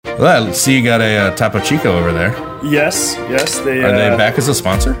Well, I see you got a Topo Chico over there. Yes. Are they back as a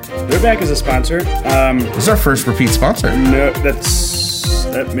sponsor? They're back as a sponsor. This is our first repeat sponsor. No,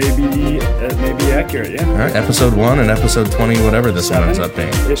 that may be accurate. Yeah. All right, episode 1 and episode 20, whatever this one ends up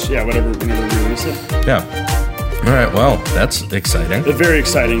being. Yeah, whenever we release it. Yeah. All right. Well, that's exciting. It's very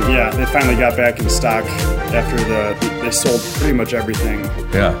exciting. Yeah, they finally got back in stock after they sold pretty much everything.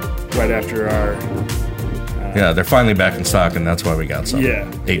 Yeah. Right after our. Yeah, they're finally back in stock, and that's why we got some. Yeah.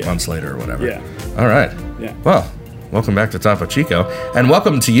 8 months later or whatever. Yeah. All right. Yeah. Well, welcome back to Topo Chico, and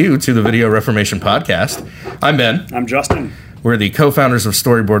welcome to you to the Video Reformation Podcast. I'm Ben. I'm Justin. We're the co-founders of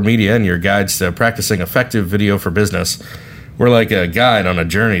Storyboard Media and your guides to practicing effective video for business. We're like a guide on a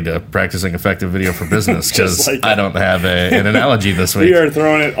journey to practicing effective video for business because I don't have an analogy this week. We are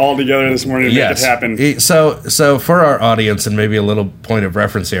throwing it all together this morning to make it happen. So for our audience, and maybe a little point of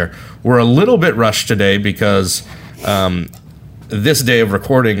reference here, we're a little bit rushed today because this day of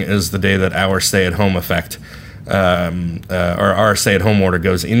recording is the day that our stay-at-home effect, or our stay-at-home order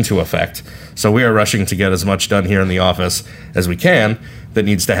goes into effect. So we are rushing to get as much done here in the office as we can that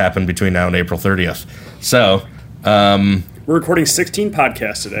needs to happen between now and April 30th. So... we're recording 16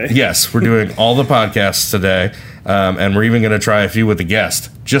 podcasts today. Yes, we're doing all the podcasts today, and we're even going to try a few with a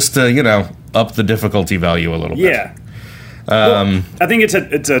guest, just to, up the difficulty value a little bit. Yeah. I think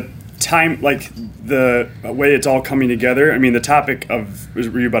it's a time, like, the way it's all coming together. I mean, the topic of...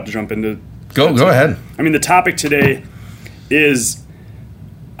 Were you about to jump into... Go ahead. I mean, the topic today is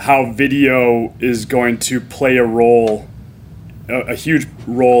how video is going to play a role, a huge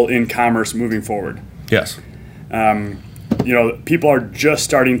role in commerce moving forward. Yes. People are just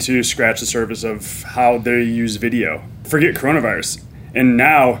starting to scratch the surface of how they use video. Forget coronavirus. And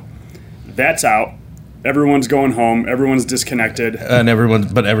now that's out. Everyone's going home. Everyone's disconnected. And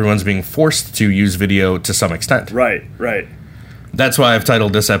everyone's being forced to use video to some extent. Right. That's why I've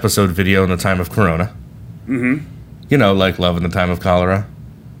titled this episode Video in the Time of Corona. Mm-hmm. Like Love in the Time of Cholera.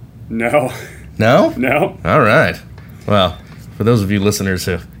 No? No. All right. Well, for those of you listeners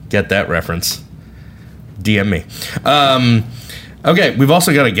who get that reference... DM me. Okay, we've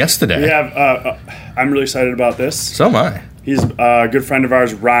also got a guest today. We have. I'm really excited about this. So am I. He's a good friend of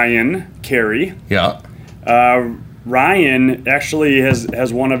ours, Ryan Carey. Yeah. Ryan actually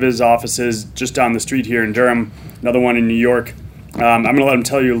has one of his offices just down the street here in Durham, another one in New York. I'm going to let him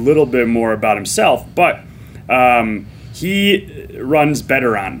tell you a little bit more about himself, but he runs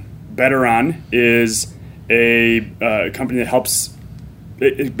BetterOn. BetterOn is a company that helps.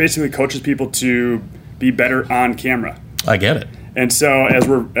 It basically coaches people to be better on camera. I get it. And so as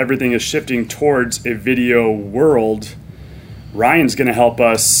everything is shifting towards a video world, Ryan's going to help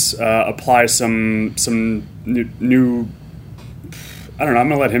us apply some new. I don't know. I'm going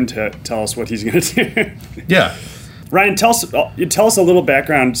to let him tell us what he's going to do. Yeah. Ryan, tell us a little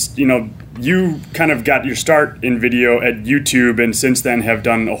background. You kind of got your start in video at YouTube, and since then have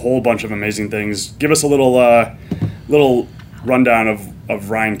done a whole bunch of amazing things. Give us a little rundown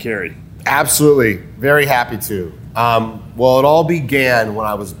of Ryan Carey. Absolutely. Very happy to. Well, it all began when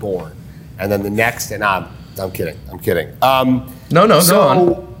I was born. And then the next, and I'm kidding. No, go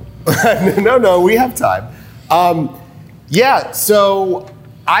on. No, we have time. So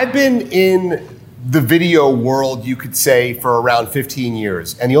I've been in the video world, you could say, for around 15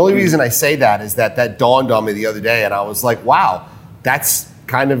 years. And the only reason I say that is that dawned on me the other day, and I was like, wow, that's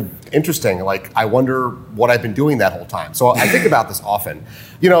kind of interesting. Like, I wonder what I've been doing that whole time. So I think about this often.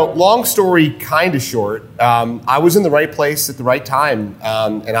 Long story kind of short, I was in the right place at the right time,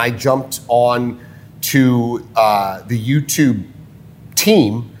 and I jumped on to the YouTube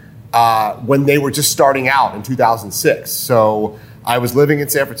team when they were just starting out in 2006. So I was living in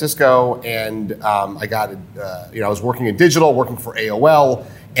San Francisco, and I was working in digital, working for AOL,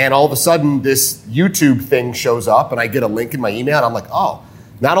 and all of a sudden this YouTube thing shows up, and I get a link in my email, and I'm like, oh,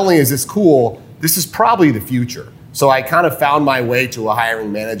 not only is this cool, this is probably the future. So I kind of found my way to a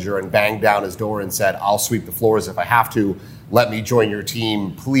hiring manager and banged down his door and said, I'll sweep the floors if I have to. Let me join your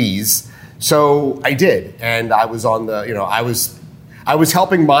team, please. So I did. And I was on I was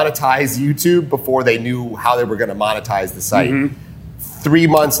helping monetize YouTube before they knew how they were going to monetize the site. Mm-hmm. 3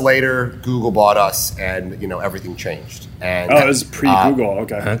 months later, Google bought us, and everything changed. And it was pre-Google.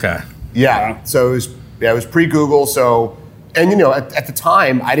 Okay. Yeah. Wow. So it was pre-Google. So, and at the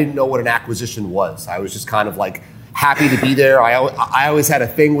time, I didn't know what an acquisition was. I was just kind of like happy to be there. I always had a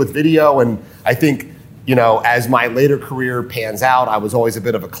thing with video, and I think as my later career pans out, I was always a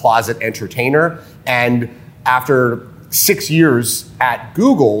bit of a closet entertainer. And after 6 years at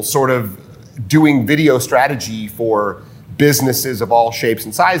Google, sort of doing video strategy for businesses of all shapes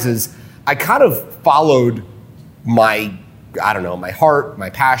and sizes, I kind of followed my I don't know, my heart, my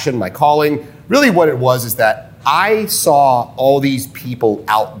passion, my calling. Really what it was is that I saw all these people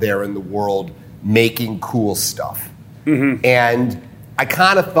out there in the world making cool stuff. And I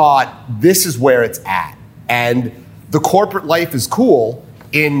kind of thought, this is where it's at. And the corporate life is cool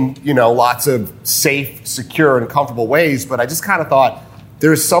in, lots of safe, secure, and comfortable ways, but I just kind of thought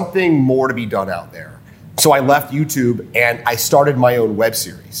there's something more to be done out there. So I left YouTube and I started my own web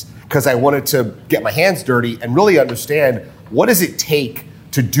series because I wanted to get my hands dirty and really understand what does it take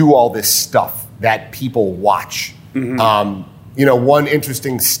to do all this stuff that people watch. One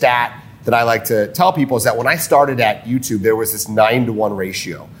interesting stat that I like to tell people is that when I started at YouTube, there was this 9-to-1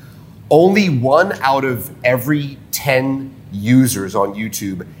 ratio. Only 1 out of every 10 users on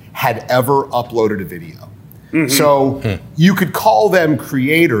YouTube had ever uploaded a video. So you could call them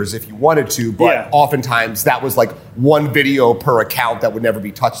creators if you wanted to, but oftentimes that was like 1 video per account that would never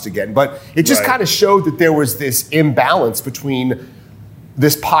be touched again. But it just kind of showed that there was this imbalance between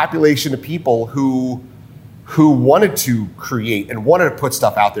this population of people who wanted to create and wanted to put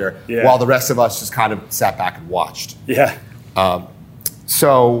stuff out there while the rest of us just kind of sat back and watched.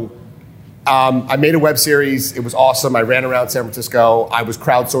 I made a web series. It was awesome. I ran around San Francisco. I was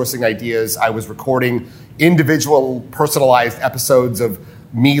crowdsourcing ideas. I was recording individual personalized episodes of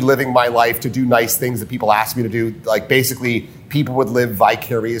me living my life to do nice things that people asked me to do. Like basically people would live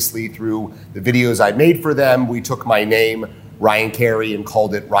vicariously through the videos I made for them. We took my name, Ryan Carey, and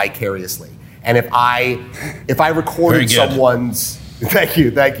called it Ricariously. And if I recorded someone's, thank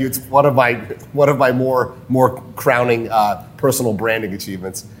you. It's one of my more crowning personal branding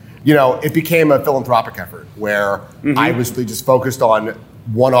achievements. It became a philanthropic effort where I was really just focused on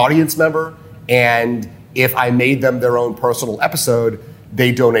one audience member, and if I made them their own personal episode,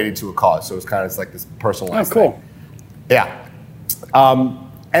 they donated to a cause. So it was kind of like this personalized thing. Yeah.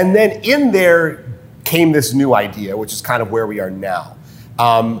 And then in there came this new idea, which is kind of where we are now.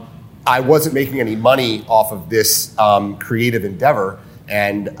 I wasn't making any money off of this creative endeavor,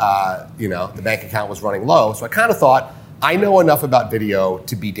 and the bank account was running low. So I kind of thought, I know enough about video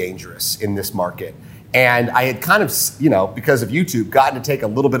to be dangerous in this market. And I had kind of, because of YouTube, gotten to take a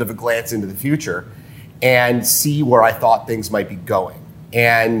little bit of a glance into the future and see where I thought things might be going.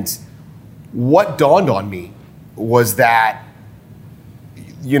 And what dawned on me was that,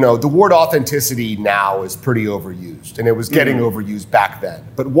 the word authenticity now is pretty overused, and it was getting overused back then.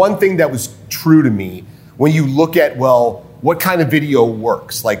 But one thing that was true to me, when you look at, what kind of video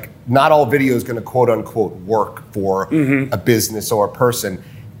works? Like, not all video is going to quote unquote work for a business or a person.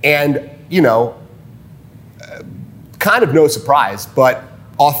 And, kind of no surprise, but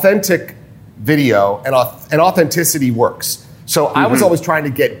authentic video and authenticity works. So I was always trying to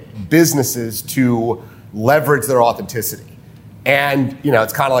get businesses to leverage their authenticity. And,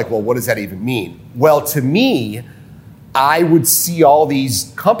 it's kind of like, what does that even mean? Well, to me, I would see all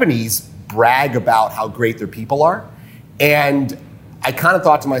these companies brag about how great their people are. And I kind of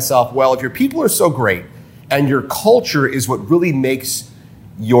thought to myself, if your people are so great and your culture is what really makes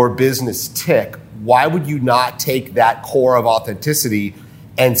your business tick, why would you not take that core of authenticity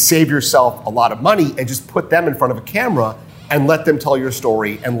and save yourself a lot of money and just put them in front of a camera and let them tell your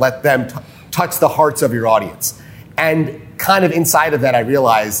story and let them touch the hearts of your audience? And kind of inside of that, I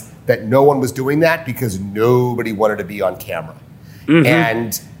realized that no one was doing that because nobody wanted to be on camera.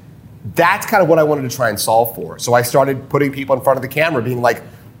 And that's kind of what I wanted to try and solve for. So I started putting people in front of the camera being like,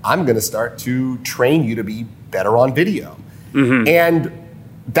 I'm going to start to train you to be better on video. And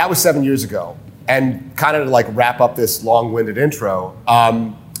that was 7 years ago. And kind of to like wrap up this long-winded intro,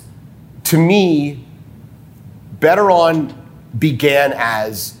 to me, BetterOn began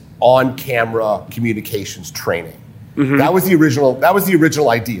as on-camera communications training. That was the original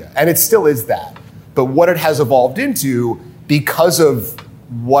idea, and it still is that. But what it has evolved into, because of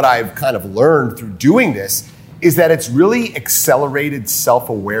what I've kind of learned through doing this, is that it's really accelerated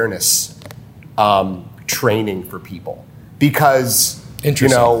self-awareness training for people. Because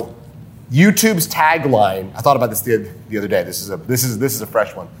YouTube's tagline, I thought about this the other day. This is a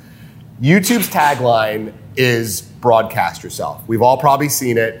fresh one. YouTube's tagline is broadcast yourself. We've all probably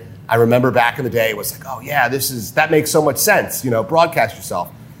seen it. I remember back in the day, it was like, oh yeah, that makes so much sense, broadcast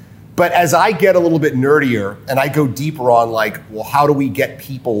yourself. But as I get a little bit nerdier and I go deeper on how do we get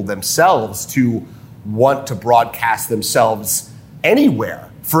people themselves to want to broadcast themselves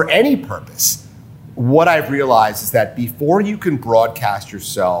anywhere for any purpose? What I've realized is that before you can broadcast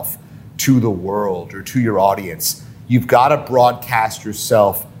yourself to the world or to your audience, you've got to broadcast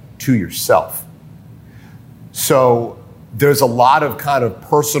yourself to yourself. So there's a lot of kind of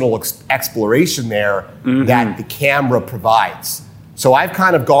personal exploration there that the camera provides. So I've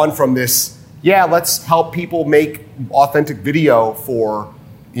kind of gone from this yeah, let's help people make authentic video for,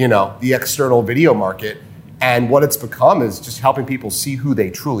 the external video market. And what it's become is just helping people see who they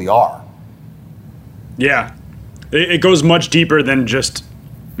truly are. Yeah. It goes much deeper than just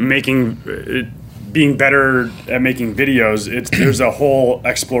being better at making videos. There's a whole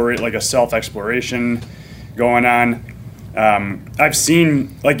a self-exploration going on. I've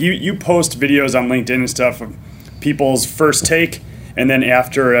seen, like, you post videos on LinkedIn and stuff of people's first take, and then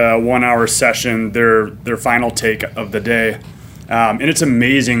after a 1 hour session, their final take of the day. And it's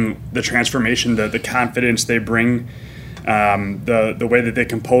amazing the transformation, the confidence they bring, the way that they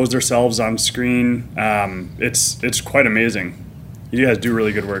compose themselves on screen. It's quite amazing. You guys do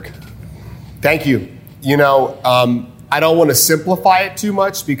really good work. Thank you. I don't want to simplify it too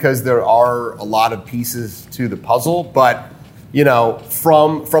much because there are a lot of pieces to the puzzle, but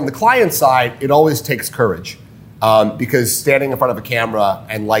from the client side, it always takes courage because standing in front of a camera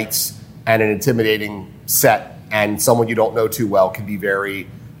and lights and an intimidating set and someone you don't know too well can be very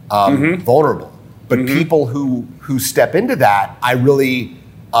vulnerable. But people who step into that, I really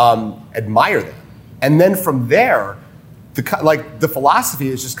admire them. And then from there, the philosophy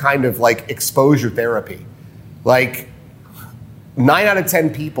is just kind of like exposure therapy. Like 9 out of 10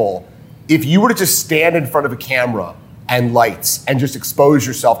 people, if you were to just stand in front of a camera and lights and just expose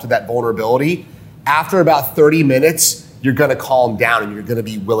yourself to that vulnerability, after about 30 minutes, you're going to calm down and you're going to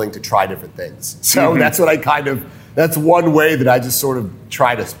be willing to try different things. So that's what that's one way that I just sort of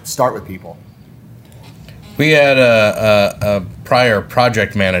try to start with people. We had a prior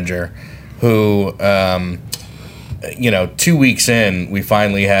project manager who, 2 weeks in, we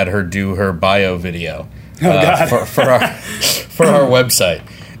finally had her do her bio video for our website.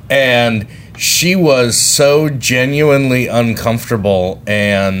 And she was so genuinely uncomfortable,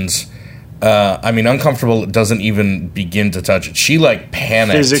 and uncomfortable doesn't even begin to touch it. She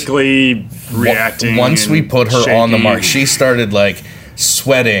panicked. Physically reacting. Once we put her on the mark, she started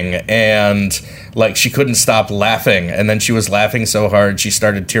sweating and she couldn't stop laughing, and then she was laughing so hard she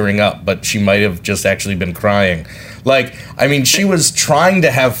started tearing up, but she might have just actually been crying. She was trying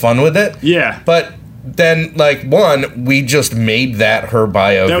to have fun with it. Yeah. But then we just made that her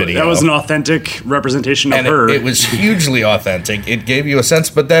bio video. That was an authentic representation of her. It was hugely authentic. It gave you a sense,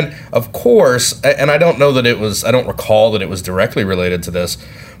 but then of course, and I don't recall that it was directly related to this,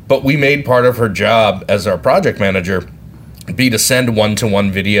 but we made part of her job as our project manager be to send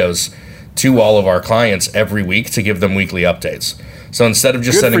one-to-one videos to all of our clients every week to give them weekly updates. So instead of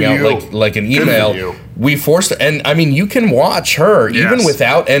just sending out an email, we forced, and you can watch her even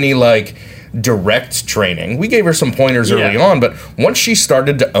without any direct training. We gave her some pointers early on, but once she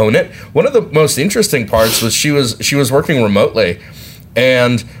started to own it, one of the most interesting parts was she was working remotely,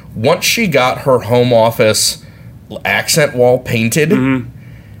 and once she got her home office accent wall painted,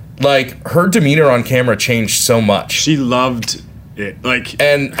 her demeanor on camera changed so much. She loved it.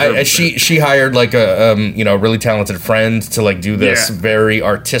 She hired a really talented friend to do this very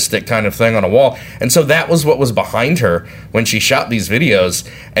artistic kind of thing on a wall, and so that was what was behind her when she shot these videos.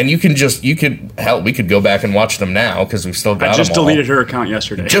 And we could go back and watch them now because we've still got them. I just deleted her account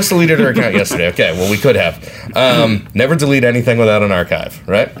yesterday. Okay, well, we could have. Never delete anything without an archive,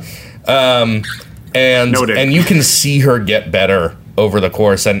 right? And you can see her get better over the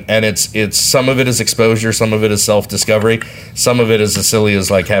course, and it's some of it is exposure, some of it is self-discovery, some of it is as silly as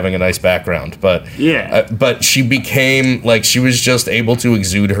having a nice background, but but she became she was just able to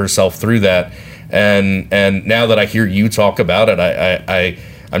exude herself through that, and now that I hear you talk about it,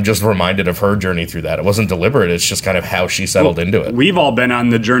 I'm just reminded of her journey through that. It wasn't deliberate, it's just kind of how she settled into it. We've all been on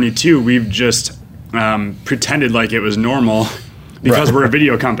the journey too. We've just pretended like it was normal because we're a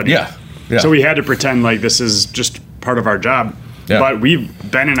video company. So we had to pretend like this is just part of our job. Yeah. But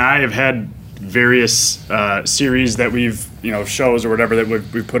Ben and I have had various series that we've, shows or whatever that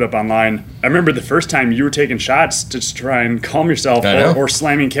we've put up online. I remember the first time you were taking shots to just try and calm yourself or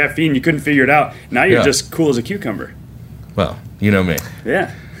slamming caffeine. You couldn't figure it out. Now you're just cool as a cucumber. Well, you know me.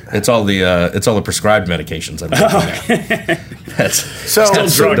 Yeah. It's all the prescribed medications I'm taking now. So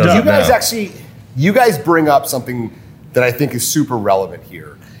you guys bring up something that I think is super relevant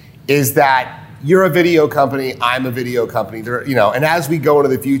here, is that you're a video company, I'm a video company. And as we go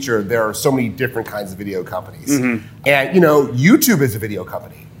into the future, there are so many different kinds of video companies. And YouTube is a video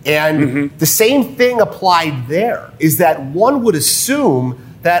company. And the same thing applied there, is that one would assume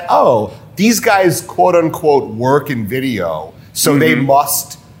that, these guys quote unquote work in video, so they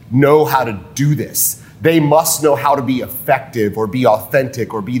must know how to do this. They must know how to be effective or be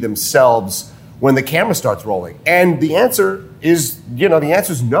authentic or be themselves when the camera starts rolling. And the answer is, no.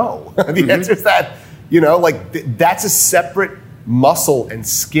 The answer is that, that's a separate muscle and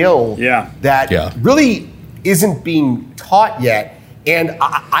skill that really isn't being taught yet. And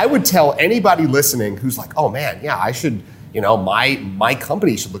I would tell anybody listening who's like, oh man, yeah, I should, my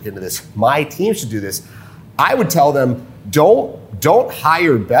company should look into this. My team should do this. I would tell them, don't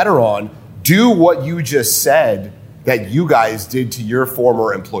hire BetterOn. Do what you just said that you guys did to your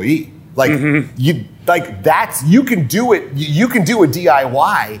former employee. Like you can do it. You can do a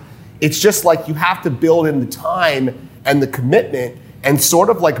DIY. It's just like you have to build in the time and the commitment and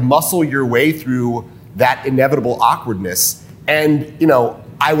sort of like muscle your way through that inevitable awkwardness. And,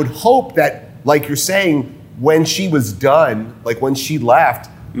 I would hope that, like you're saying, when she was done, like when she left,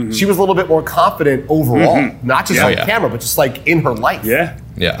 she was a little bit more confident overall, not just on camera, but just like in her life. Yeah.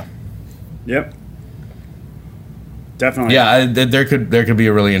 Yeah. Yep. Definitely. Yeah, there could be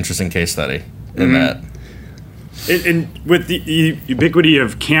a really interesting case study in that. And with the ubiquity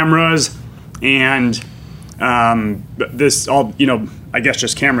of cameras and this all, I guess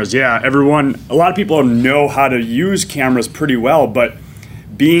just cameras. Yeah, a lot of people know how to use cameras pretty well, but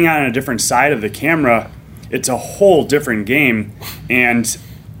being on a different side of the camera, it's a whole different game. And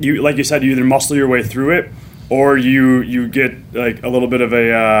you, like you said, you either muscle your way through it, or you get like a little bit of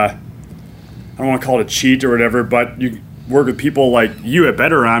a, I don't want to call it a cheat or whatever, but you work with people like you at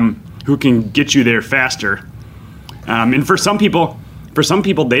BetterOn who can get you there faster. And for some people,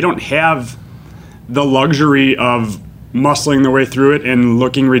 they don't have the luxury of muscling their way through it and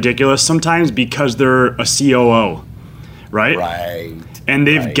looking ridiculous sometimes because they're a COO, right? Right. And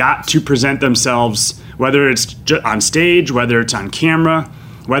they've got to present themselves, whether it's on stage, whether it's on camera,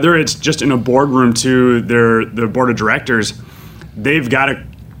 whether it's just in a boardroom to their board of directors. They've got to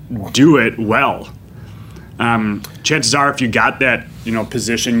do it well. Chances are, if you got that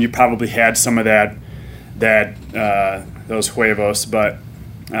position, you probably had some of that those huevos, but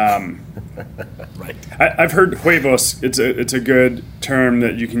right. I've heard huevos. It's a good term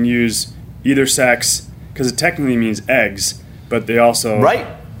that you can use either sex, because it technically means eggs, but they also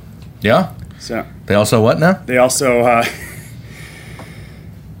Yeah. So they also what now? They also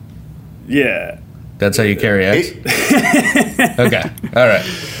yeah. That's how you carry eggs. Okay. All right.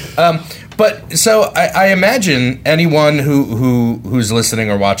 But so I imagine anyone who's listening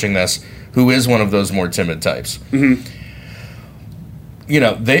or watching this who is one of those more timid types.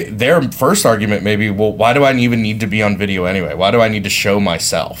 Their first argument may be, well, why do I even need to be on video anyway? Why do I need to show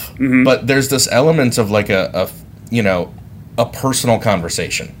myself? But there's this element of like a personal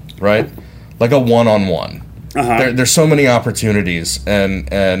conversation, right? Like a one-on-one. There's so many opportunities,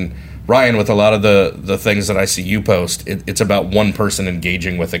 and Ryan, with a lot of the things that I see you post, it's about one person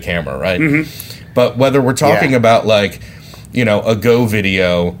engaging with a camera, right? But whether we're talking about like, a Go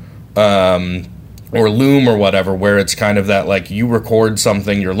video, or Loom or whatever, where it's kind of that like you record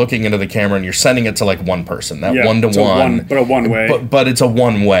something, you're looking into the camera and you're sending it to like one person, that one-to-one, but a one-way, but it's a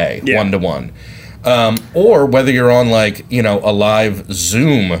one-way, one-to-one, or whether you're on like a live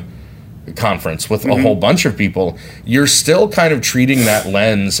Zoom conference with a whole bunch of people, you're still kind of treating that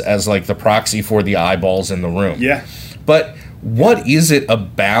lens as like the proxy for the eyeballs in the room. Yeah. But what is it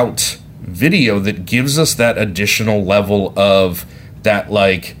about video that gives us that additional level of that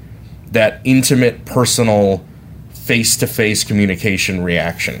like that intimate, personal, face-to-face communication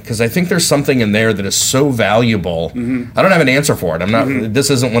reaction? Because I think there's something in there that is so valuable. I don't have an answer for it. I'm not. This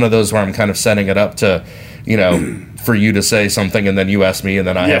isn't one of those where I'm kind of setting it up to, for you to say something and then you ask me and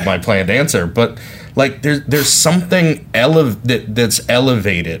then I have my planned answer. But like, there's something that's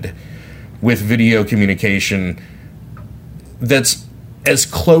elevated with video communication that's as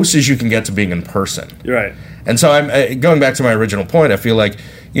close as you can get to being in person. You're right. And so I'm going back to my original point. I feel like,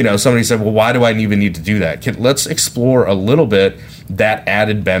 somebody said, well, why do I even need to do that? Let's explore a little bit that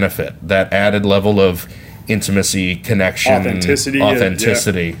added benefit, that added level of intimacy, connection,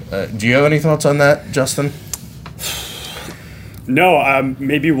 authenticity. Do you have any thoughts on that, Justin? No,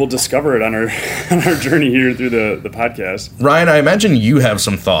 maybe we'll discover it on our journey here through the podcast. Ryan, I imagine you have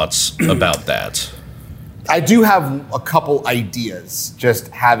some thoughts about that. I do have a couple ideas, just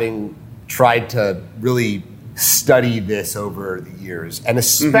having tried to really study this over the years, and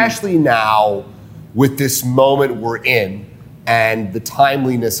especially now with this moment we're in and the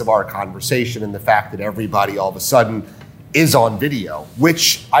timeliness of our conversation and the fact that everybody all of a sudden is on video,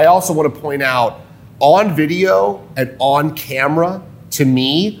 which I also want to point out, on video and on camera, to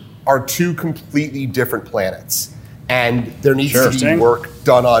me, are two completely different planets. And there needs to be work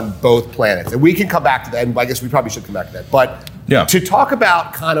done on both planets. And we can come back to that, and I guess we probably should come back to that. But to talk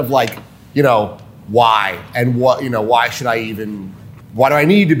about kind of like, why and what, why do I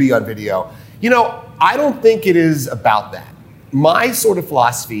need to be on video? I don't think it is about that. My sort of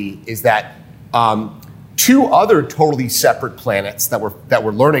philosophy is that two other totally separate planets that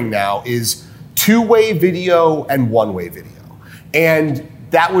we're learning now is two-way video and one-way video. And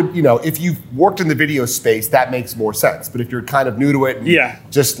that would, if you've worked in the video space, that makes more sense. But if you're kind of new to it and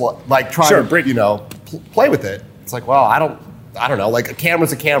just like trying to, play with it, it's like, well, I don't know, like a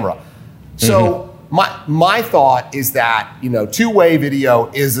camera's a camera. So my thought is that, two-way video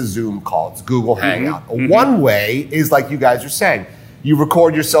is a Zoom call. It's Google Hangout. One-way is like you guys are saying. You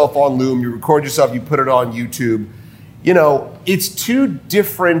record yourself on Loom, you record yourself, you put it on YouTube. It's two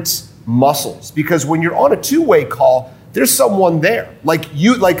different muscles because when you're on a two-way call, there's someone there. Like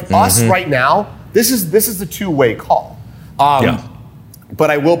us right now, this is a two-way call. But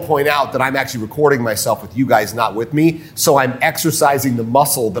I will point out that I'm actually recording myself with you guys, not with me. So I'm exercising the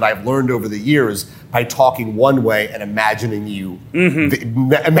muscle that I've learned over the years by talking one way and imagining you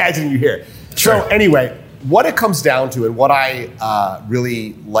here. Sure. So anyway, what it comes down to and what I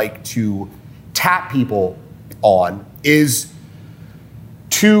really like to tap people on is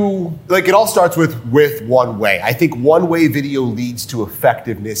it all starts with one way. I think one-way video leads to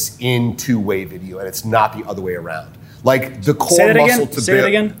effectiveness in two-way video, and it's not the other way around. Like the core muscle to build. Say it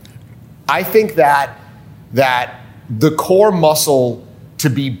again. I think that the core muscle to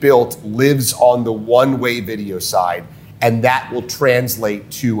be built lives on the one-way video side, and that will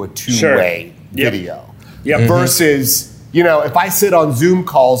translate to a two-way video. Yep. Versus, if I sit on Zoom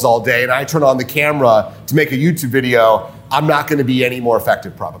calls all day and I turn on the camera to make a YouTube video, I'm not going to be any more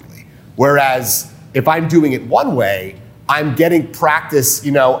effective probably. Whereas if I'm doing it one way, I'm getting practice,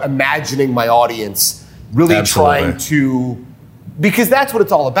 imagining my audience, really trying to, because that's what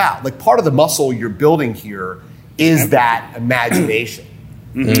it's all about. Like part of the muscle you're building here is that imagination.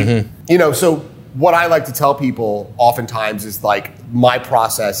 So what I like to tell people oftentimes is like my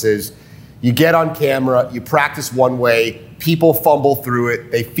process is you get on camera, you practice one way, people fumble through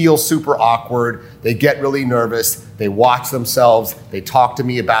it, they feel super awkward, they get really nervous, they watch themselves, they talk to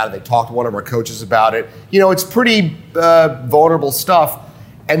me about it, they talk to one of our coaches about it. It's pretty vulnerable stuff.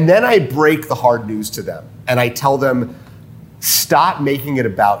 And then I break the hard news to them and I tell them, stop making it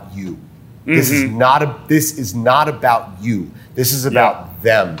about you. This is not about you. This is about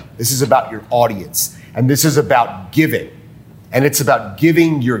them. This is about your audience. And this is about giving. And it's about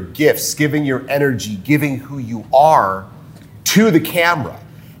giving your gifts, giving your energy, giving who you are to the camera.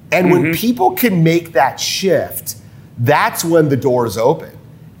 And when people can make that shift, that's when the doors open.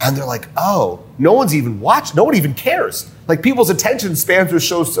 And they're like, oh, no one's even watched. No one even cares. Like people's attention spans are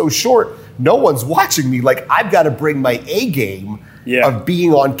so short. No one's watching me. Like I've got to bring my A game of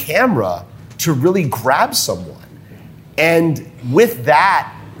being on camera to really grab someone. And with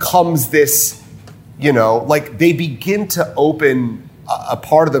that comes this, like they begin to open a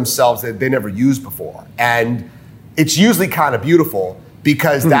part of themselves that they never used before. And it's usually kind of beautiful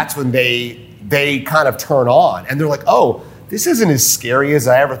because that's when they kind of turn on and they're like, oh, this isn't as scary as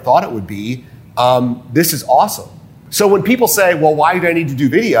I ever thought it would be. This is awesome. So when people say, well, why do I need to do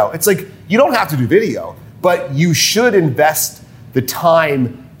video? It's like, you don't have to do video, but you should invest the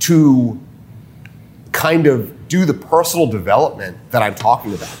time to kind of do the personal development that I'm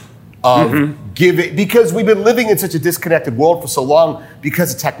talking about. Because we've been living in such a disconnected world for so long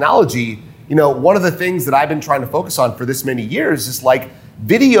because of technology. One of the things that I've been trying to focus on for this many years is like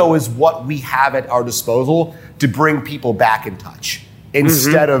video is what we have at our disposal to bring people back in touch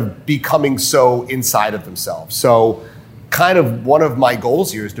instead of becoming so inside of themselves. So kind of one of my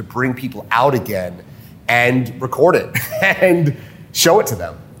goals here is to bring people out again and record it and show it to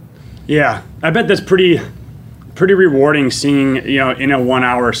them. Yeah, I bet that's pretty rewarding seeing, in a 1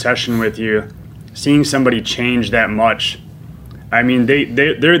 hour session with you, seeing somebody change that much. I mean,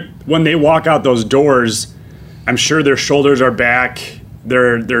 they're when they walk out those doors, I'm sure their shoulders are back,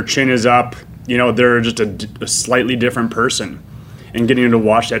 their chin is up, they're just a slightly different person. And getting to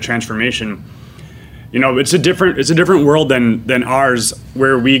watch that transformation, it's a different world than ours,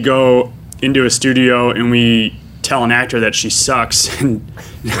 where we go into a studio and we tell an actor that she sucks. And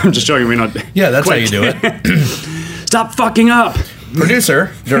I'm just joking. We don't. Yeah, that's how you do it. Stop fucking up,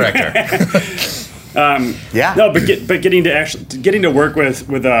 producer, director. No, but getting to work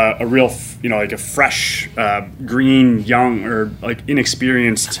with a real, like a fresh, green, young, or like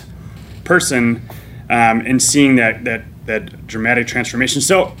inexperienced person, and seeing that dramatic transformation.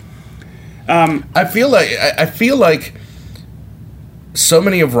 So, I feel like so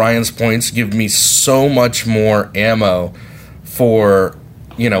many of Ryan's points give me so much more ammo for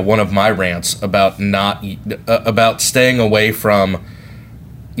one of my rants about about staying away from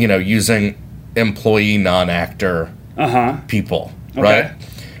using employee non-actor people, right?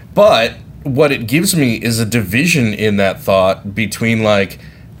 But what it gives me is a division in that thought between like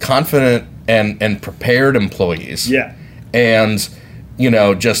confident and prepared employees. Yeah. And, you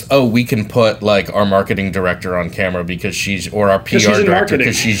know, just, we can put like our marketing director on camera or our PR director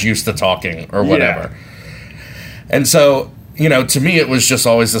because she's used to talking or whatever. Yeah. And so, you know, to me, it was just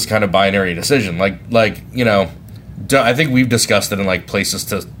always this kind of binary decision. Like, you know, I think we've discussed it in like places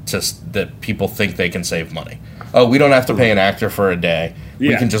that people think they can save money. Oh, we don't have to pay an actor for a day.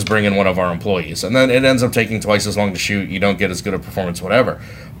 Yeah. We can just bring in one of our employees. And then it ends up taking twice as long to shoot. You don't get as good a performance, whatever.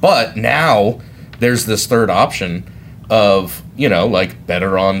 But now there's this third option of, you know, like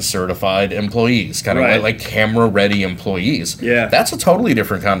BetterOn certified employees, kind of like camera-ready employees. Yeah. That's a totally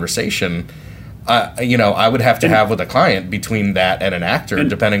different conversation. You know, I would have to have with a client between that and an actor,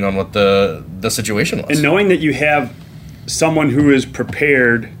 depending on what the situation was. And knowing that you have someone who is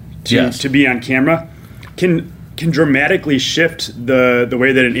prepared to be on camera can dramatically shift the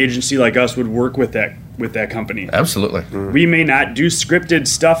way that an agency like us would work with that company. Absolutely. Mm-hmm. We may not do scripted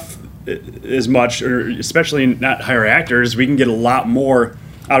stuff as much, or especially not hire actors. We can get a lot more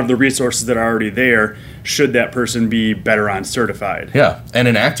out of the resources that are already there should that person be BetterOn certified. Yeah, and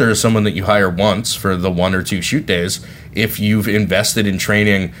an actor is someone that you hire once for the 1 or 2 shoot days. If you've invested in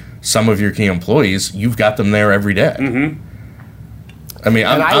training some of your key employees, you've got them there every day. Mm-hmm. I mean,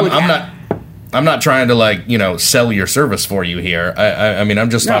 I'm not trying to, like, you know, sell your service for you here. I mean,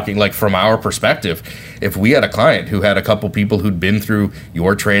 I'm just talking, like, from our perspective. If we had a client who had a couple people who'd been through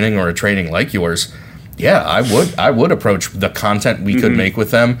your training or a training like yours, yeah, I would approach the content we could make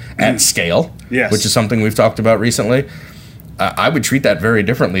with them at scale, which is something we've talked about recently. I would treat that very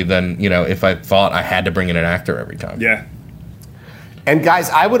differently than, you know, if I thought I had to bring in an actor every time. Yeah. And guys,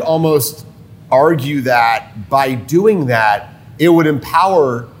 I would almost argue that by doing that, it would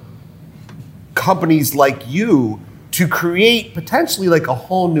empower companies like you to create potentially like a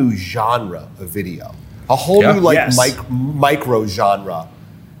whole new genre of video, a whole new micro genre.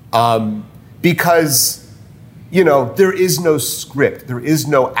 Because, you know, there is no script, there is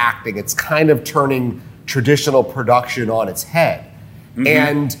no acting. It's kind of turning traditional production on its head. Mm-hmm.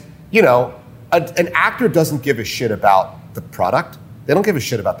 And, you know, an actor doesn't give a shit about the product. They don't give a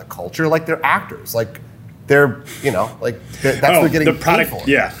shit about the culture. Like, they're actors. Like, they're, you know, like, that's what they're getting the product, paid for.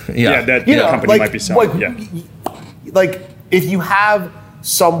 Yeah, that company might be selling. Like, if you have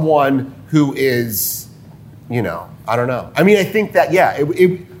someone who is, you know, I don't know. I mean, I think that,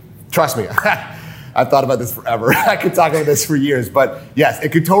 trust me, I've thought about this forever. I could talk about this for years. But yes,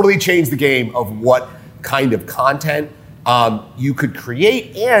 it could totally change the game of what kind of content you could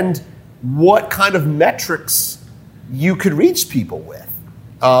create and what kind of metrics you could reach people with.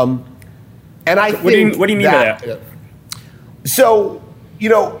 And I think what do you mean by that? So, you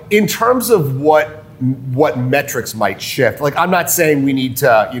know, in terms of what metrics might shift, like, I'm not saying we need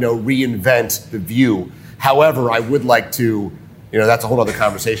to, you know, reinvent the view. However, I would like to, you know, that's a whole other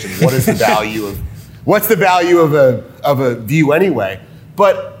conversation. What's the value of a view anyway?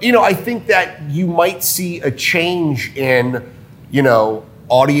 But, you know, I think that you might see a change in, you know,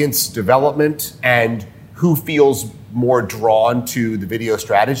 audience development and who feels more drawn to the video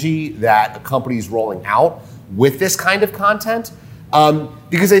strategy that a company's rolling out with this kind of content.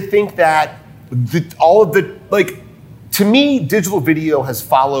 Because I think that to me, digital video has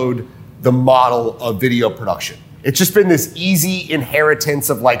followed the model of video production. It's just been this easy inheritance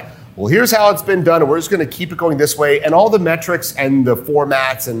of like, well, here's how it's been done, and we're just going to keep it going this way. And all the metrics and the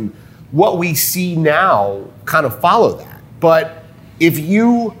formats and what we see now kind of follow that. But if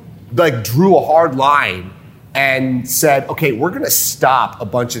you like drew a hard line and said, okay, we're going to stop a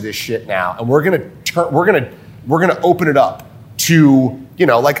bunch of this shit now, and we're going to open it up to, you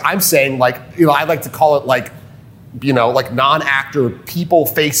know, like I'm saying, like, you know, I like to call it like, you know, like non-actor,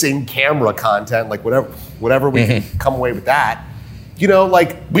 people-facing camera content, like whatever we can come away with that. You know,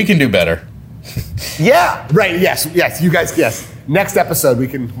 like, we can do better. Yeah, right. Yes, you guys. Yes, next episode we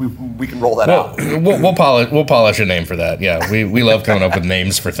can roll that out. We'll polish a name for that. Yeah, we love coming up with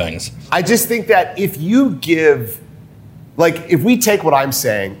names for things. I just think that if you give, like, if we take what I'm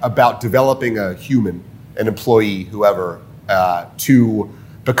saying about developing a human, an employee, whoever, to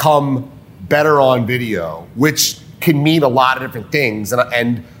become better on video, which can mean a lot of different things,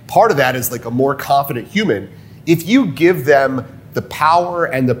 and part of that is like a more confident human. If you give them the power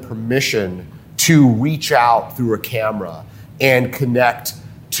and the permission to reach out through a camera and connect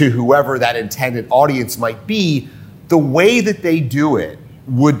to whoever that intended audience might be, the way that they do it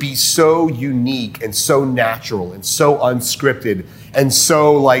would be so unique and so natural and so unscripted and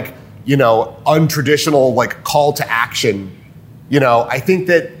so, like, you know, untraditional, like call to action. You know, I think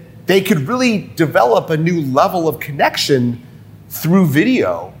that they could really develop a new level of connection through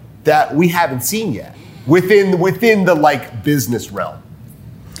video that we haven't seen yet within the like business realm.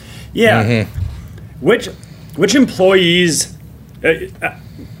 Yeah. Mm-hmm. Which employees?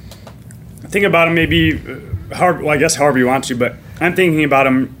 Think about them maybe. I guess however you want to, but I'm thinking about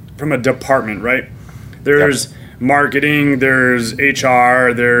them from a department, right? There's marketing, there's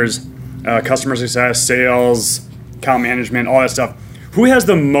HR, there's customer success, sales, account management, all that stuff. Who has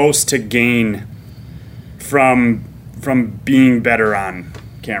the most to gain from being better on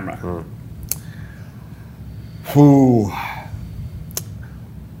camera?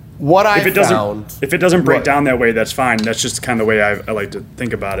 What I found, if it doesn't break down that way, that's fine. That's just kind of the way I like to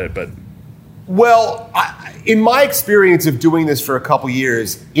think about it. But in my experience of doing this for a couple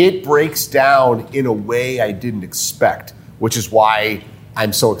years, it breaks down in a way I didn't expect, which is why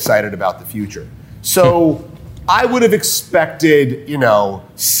I'm so excited about the future. So I would have expected,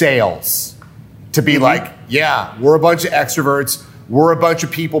 sales to be like, yeah, we're a bunch of extroverts. We're a bunch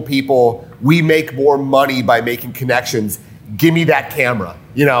of people. We make more money by making connections. Give me that camera,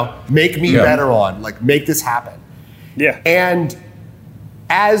 make me BetterOn, like make this happen. Yeah. And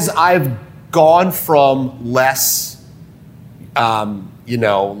as I've gone from less,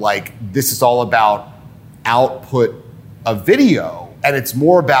 like this is all about output of video and it's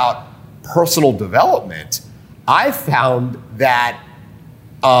more about personal development, I found that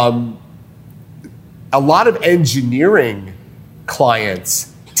a lot of engineering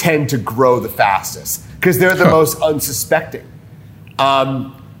clients tend to grow the fastest because they're the most unsuspecting.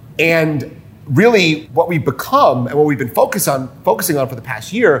 And really what we've become and what we've been focusing on for the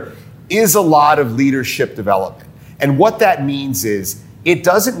past year is a lot of leadership development. And what that means is it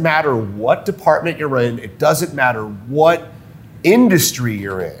doesn't matter what department you're in, it doesn't matter what industry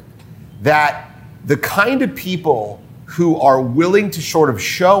you're in, that the kind of people who are willing to sort of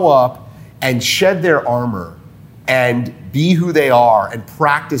show up and shed their armor and be who they are and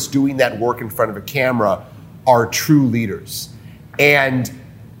practice doing that work in front of a camera are true leaders. And,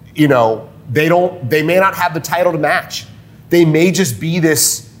 they may not have the title to match. They may just be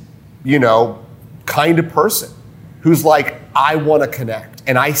this, kind of person who's like, I want to connect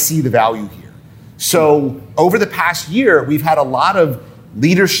and I see the value here. So over the past year, we've had a lot of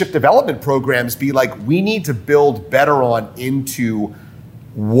leadership development programs be like, we need to build BetterOn into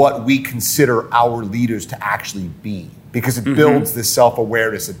what we consider our leaders to actually be, because it builds this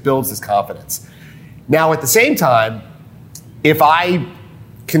self-awareness, it builds this confidence. Now, at the same time, if I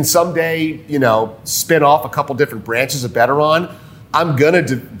can someday, spin off a couple different branches of BetterOn, I'm going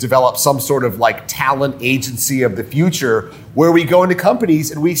to develop some sort of like talent agency of the future where we go into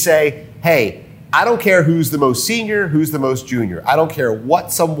companies and we say, hey, I don't care who's the most senior, who's the most junior. I don't care what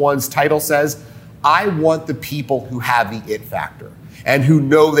someone's title says. I want the people who have the it factor and who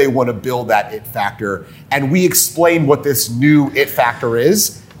know they want to build that it factor. And we explain what this new it factor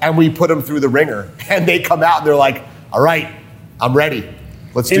is and we put them through the ringer and they come out and they're like, all right, I'm ready.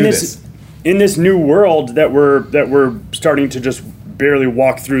 Let's do this. In this new world that we're starting to just barely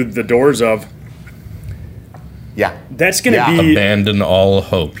walk through the doors of, that's going to be... Abandon all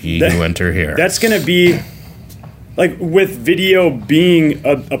hope, ye who enter here. That's going to be, like, with video being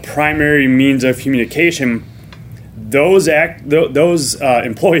a primary means of communication, those employees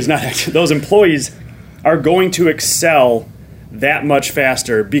are going to excel that much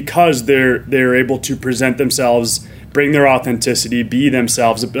faster because they're able to present themselves, bring their authenticity, be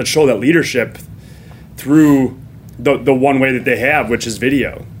themselves, but show that leadership through the one way that they have, which is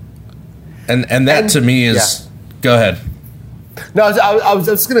video. And that to me is... Go ahead. No, I was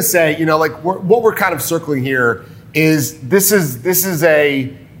just going to say, what we're kind of circling here is this is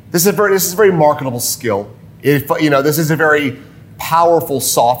a very marketable skill. This is a very powerful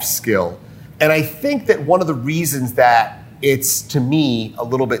soft skill. And I think that one of the reasons that it's, to me, a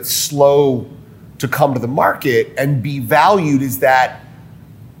little bit slow to come to the market and be valued is that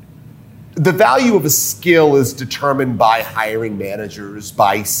the value of a skill is determined by hiring managers,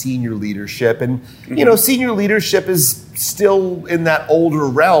 by senior leadership. And, senior leadership is still in that older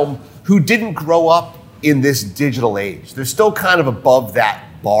realm who didn't grow up in this digital age. They're still kind of above that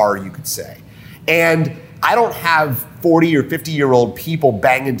bar, you could say. And I don't have 40 or 50-year-old people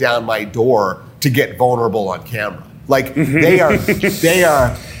banging down my door to get vulnerable on camera. Like they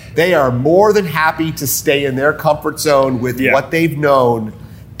are more than happy to stay in their comfort zone with what they've known.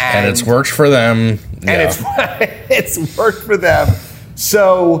 And it's worked for them. And it's worked for them.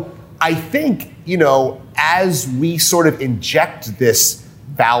 So I think, as we sort of inject this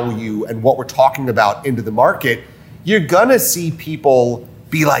value and what we're talking about into the market, you're going to see people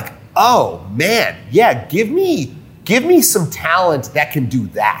be like, oh, man, give me some talent that can do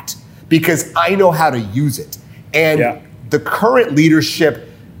that because I know how to use it. And the current leadership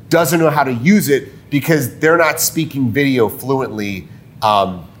doesn't know how to use it because they're not speaking video fluently.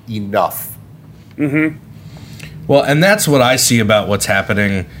 enough. Well, and that's what I see about what's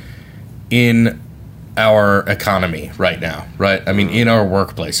happening in our economy right now, right? I mean, in our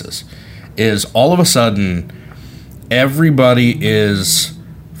workplaces, is all of a sudden everybody is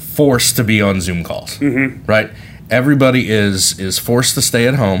forced to be on Zoom calls, right? Everybody is forced to stay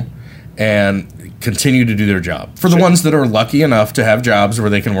at home and continue to do their job. For the ones that are lucky enough to have jobs where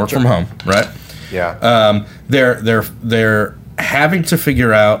they can work from home, right? Yeah. They're having to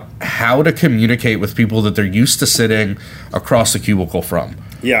figure out how to communicate with people that they're used to sitting across the cubicle from.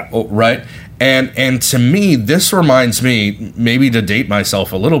 Yeah. Right? And to me, this reminds me, maybe to date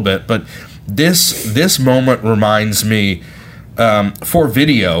myself a little bit, but this moment reminds me, for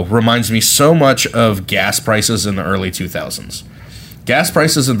video, reminds me so much of gas prices in the early 2000s. Gas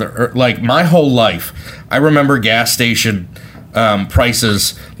prices like my whole life, I remember gas station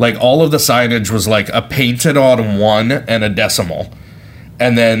prices, like all of the signage was like a painted on 1 and a decimal.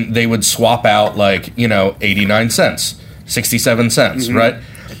 And then they would swap out 89 cents, 67 cents, right?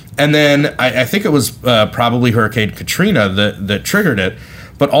 And then I think it was probably Hurricane Katrina that triggered it.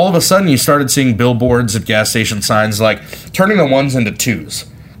 But all of a sudden you started seeing billboards at gas station signs like turning the 1s into 2s.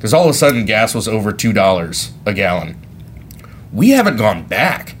 Because all of a sudden gas was over $2 a gallon. We haven't gone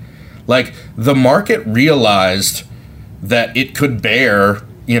back. Like the market realized that it could bear,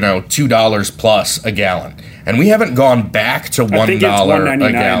 $2 plus a gallon. And we haven't gone back to $1 a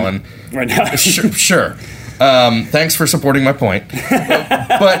gallon. Right now. Sure. Thanks for supporting my point.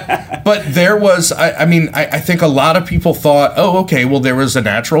 But there was, I think a lot of people thought, oh, okay, well, there was a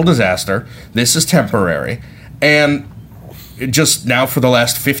natural disaster. This is temporary. And just now for the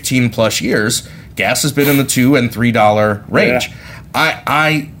last 15 plus years, gas has been in the $2 and $3 range.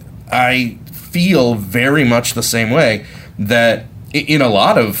 Yeah. I feel very much the same way that in a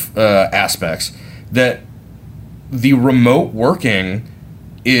lot of aspects that the remote working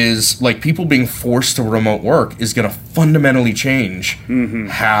is like people being forced to remote work is going to fundamentally change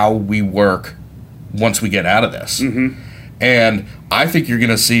how we work once we get out of this. And I think you're going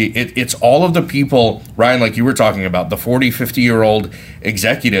to see it's all of the people, Ryan, like you were talking about, the 40, 50-year-old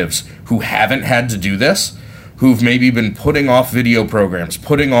executives who haven't had to do this, who've maybe been putting off video programs,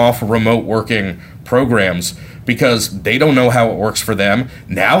 putting off remote working programs because they don't know how it works for them.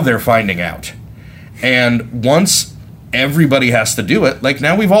 Now they're finding out. And once everybody has to do it, like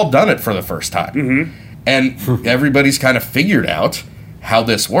now we've all done it for the first time. And everybody's kind of figured out how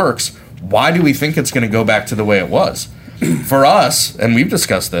this works. Why do we think it's going to go back to the way it was? For us, and we've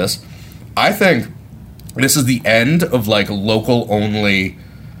discussed this, I think this is the end of like local only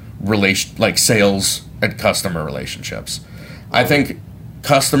sales and customer relationships. I think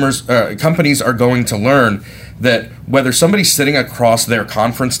companies are going to learn that whether somebody's sitting across their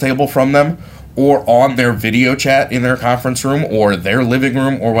conference table from them or on their video chat in their conference room or their living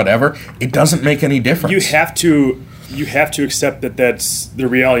room or whatever, it doesn't make any difference. You have to accept that that's the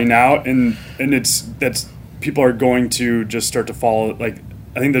reality now, and that's people are going to just start to follow. Like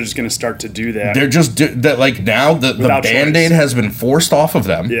I think they're just going to start to do that. They're just now the Band-Aid has been forced off of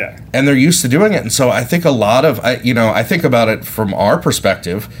them, and they're used to doing it. And so I think a lot of I think about it from our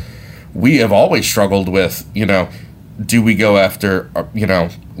perspective. We have always struggled with do we go after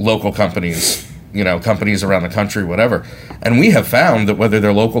local companies, companies around the country, whatever. And we have found that whether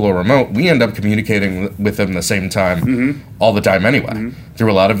they're local or remote, we end up communicating with them the same time all the time anyway,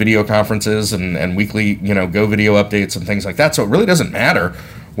 through a lot of video conferences and weekly, Go video updates and things like that. So it really doesn't matter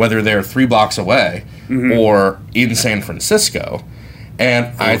whether they're 3 blocks away or in San Francisco.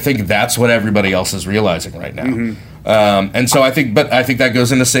 And I think that's what everybody else is realizing right now. And so I think that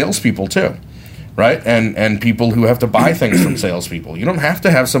goes into salespeople too. Right? And people who have to buy things from salespeople. You don't have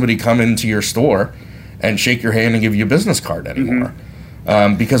to have somebody come into your store and shake your hand and give you a business card anymore.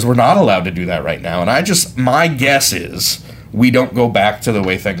 Because we're not allowed to do that right now. And my guess is we don't go back to the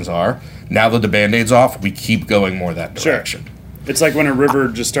way things are. Now that the Band-Aid's off, we keep going more that direction. Sure. It's like when a river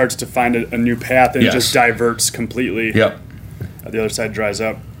just starts to find a new path and just diverts completely. Yep. The other side dries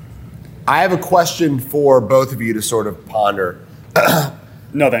up. I have a question for both of you to sort of ponder.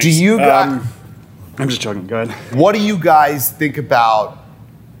 No, thanks. Do you guys... I'm just joking. Go ahead. What do you guys think about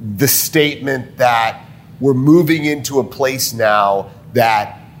the statement that we're moving into a place now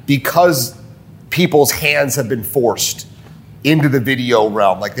that because people's hands have been forced into the video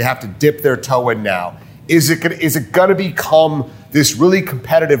realm, like they have to dip their toe in now, is it going to become this really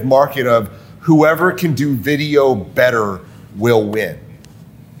competitive market of whoever can do video better will win?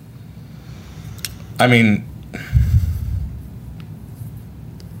 I mean,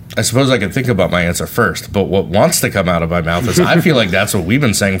 I suppose I could think about my answer first, but what wants to come out of my mouth is I feel like that's what we've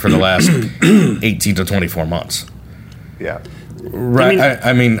been saying for the last 18 to 24 months. Yeah. Right.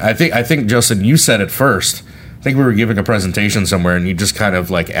 I think Justin, you said it first. I think we were giving a presentation somewhere, and you just kind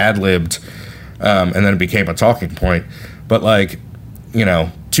of like ad-libbed, and then it became a talking point. But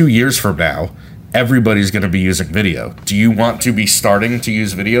 2 years from now, everybody's going to be using video. Do you want to be starting to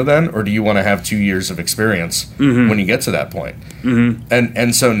use video then, or do you want to have 2 years of experience when you get to that point?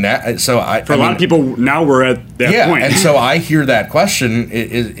 And so now, a lot of people now we're at that point. And so I hear that question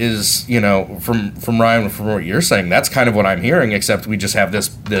is from Ryan, from what you're saying, that's kind of what I'm hearing, except we just have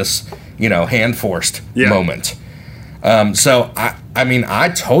this hand forced moment. So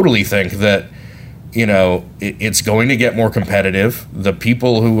I totally think that it's going to get more competitive. The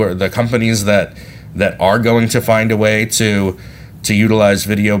people who are the companies that are going to find a way to utilize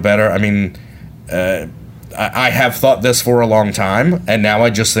video better. I have thought this for a long time, and now I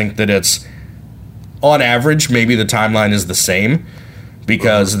just think that it's, on average, maybe the timeline is the same,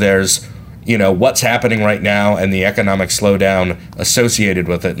 because there's what's happening right now and the economic slowdown associated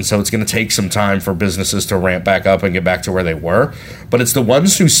with it. And so it's going to take some time for businesses to ramp back up and get back to where they were. But it's the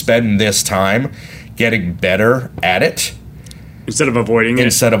ones who spend this time getting better at it instead of avoiding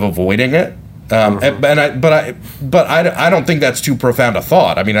it. But I don't think that's too profound a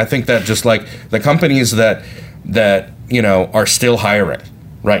thought. I think that just like the companies that are still hiring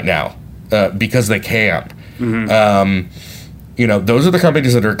right now because they can. Those are the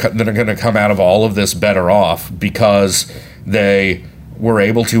companies that are going to come out of all of this better off because they were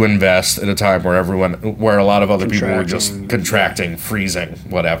able to invest at a time where a lot of other people were just contracting, freezing,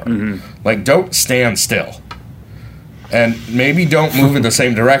 whatever. Don't stand still, and maybe don't move in the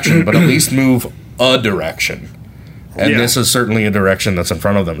same direction, but at least move a direction. And this is certainly a direction that's in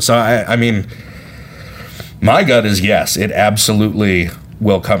front of them. So my gut is yes, it absolutely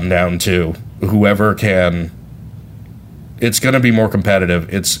will come down to whoever can. It's going to be more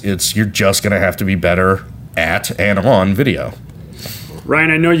competitive. You're just going to have to be better at and on video.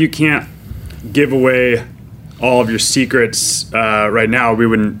 Ryan, I know you can't give away all of your secrets right now. We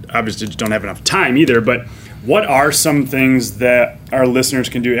wouldn't, obviously just don't have enough time either, but what are some things that our listeners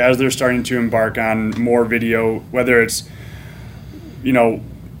can do as they're starting to embark on more video, whether it's,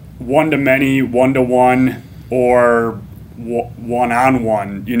 one-to-many, one-to-one, or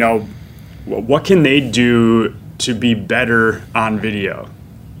one-on-one? What can they do to be better on video?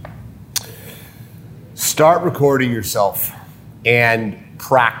 Start recording yourself and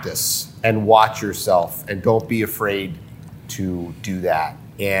practice and watch yourself, and don't be afraid to do that.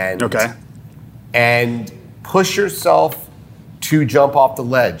 And push yourself to jump off the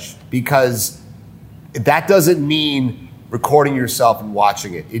ledge, because that doesn't mean recording yourself and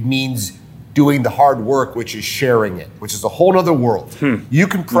watching it. It means doing the hard work, which is sharing it, which is a whole other world. You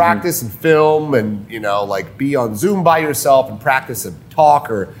can practice and film and, be on Zoom by yourself and practice and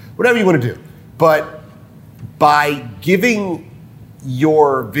talk or whatever you want to do. But by giving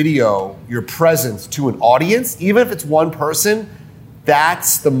your video, your presence to an audience, even if it's one person,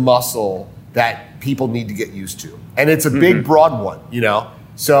 that's the muscle that people need to get used to. And it's a big, broad one,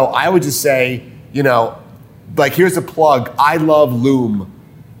 So I would just say, here's a plug. I love Loom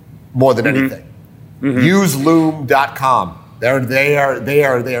more than anything. Use loom.com. They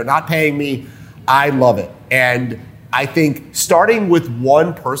are not paying me. I love it. And I think starting with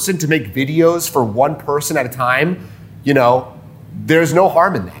one person to make videos for one person at a time, there's no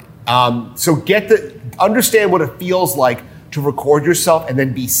harm in that. So understand what it feels like to record yourself and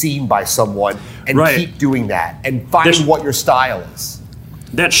then be seen by someone, and keep doing that and find what your style is.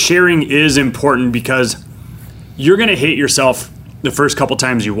 That sharing is important, because you're going to hate yourself the first couple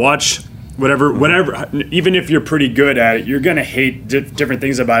times you watch whatever, even if you're pretty good at it, you're going to hate different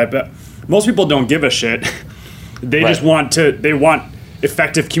things about it. But most people don't give a shit. They just want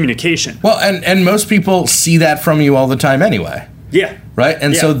effective communication. Well, and most people see that from you all the time anyway. Yeah. Right?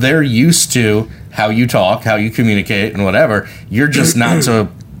 And so they're used to how you talk, how you communicate, and whatever. You're just not so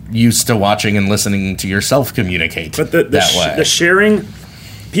used to watching and listening to yourself communicate that way. The sharing,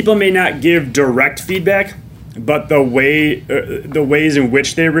 people may not give direct feedback, but the ways in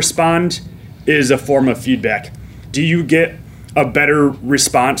which they respond is a form of feedback. Do you get a better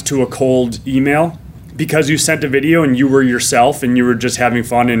response to a cold email because you sent a video and you were yourself and you were just having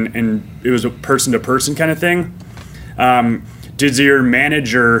fun and it was a person-to-person kind of thing? Does your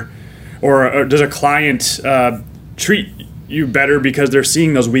manager or does a client treat you better because they're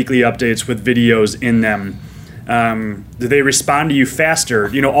seeing those weekly updates with videos in them? Do they respond to you faster?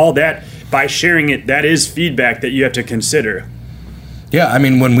 All that, by sharing it, that is feedback that you have to consider. Yeah,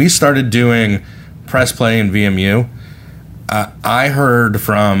 when we started doing Press Play and VMU, I heard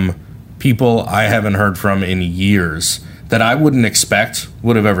from people I haven't heard from in years that I wouldn't expect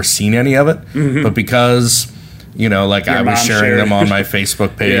would have ever seen any of it. But because Like Your I was mom sharing shared. them on my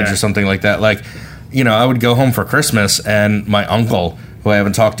Facebook page Yeah. or something like that. Like, I would go home for Christmas and my uncle, who I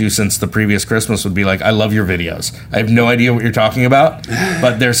haven't talked to since the previous Christmas, would be like, I love your videos. I have no idea what you're talking about,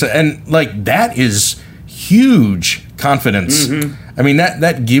 but that is huge confidence. I mean,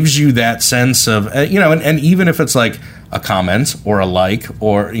 that gives you that sense of, and even if it's like a comment or a like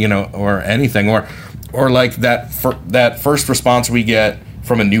or, or anything, or like that first response we get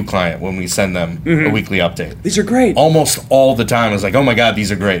from a new client when we send them a weekly update. These are great. Almost all the time is like, oh my God,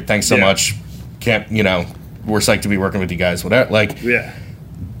 these are great. Thanks so Yeah. much. We're psyched to be working with you guys. Whatever. Like,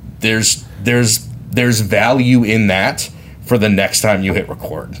 there's value in that for the next time you hit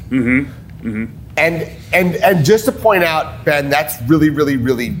record. And just to point out, Ben, that's really, really,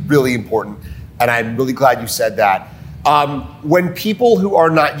 really, really important. And I'm really glad you said that. When people who are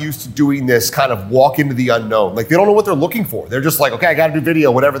not used to doing this kind of walk into the unknown, like they don't know what they're looking for. They're just like, okay, I got to do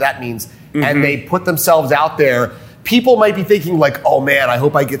video, whatever that means. And they put themselves out there. People might be thinking like, oh man, I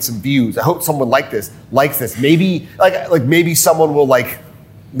hope I get some views. I hope someone likes this. Maybe maybe someone will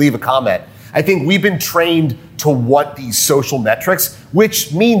leave a comment. I think we've been trained to want these social metrics,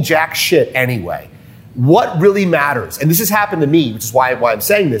 which mean jack shit anyway. What really matters, and this has happened to me, which is why I'm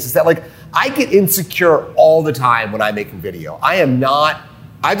saying this, is that I get insecure all the time when I'm making video.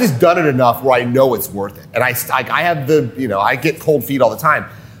 I've just done it enough where I know it's worth it. And I have I get cold feet all the time.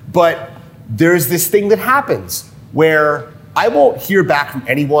 But there's this thing that happens where I won't hear back from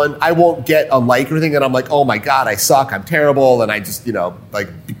anyone. I won't get a like or anything, and I'm like, oh my God, I suck, I'm terrible, and I just,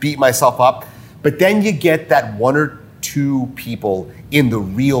 beat myself up. But then you get that one or two people in the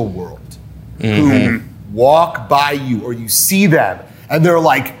real world who walk by you or you see them, and they're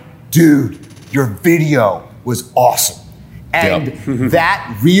like, dude, your video was awesome. And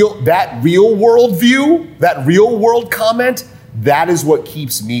that real world view, that real world comment, that is what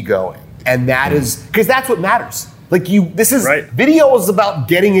keeps me going. And that is, because that's what matters. Video is about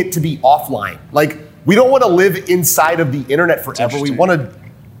getting it to be offline. We don't want to live inside of the internet forever. We want to,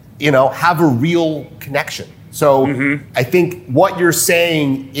 have a real connection. So I think what you're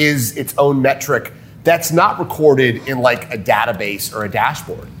saying is its own metric that's not recorded in a database or a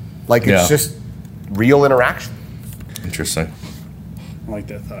dashboard. It's just real interaction. Interesting. I like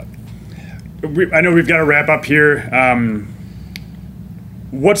that thought. I know we've got to wrap up here.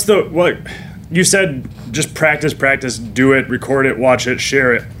 What you said? Just practice, do it, record it, watch it,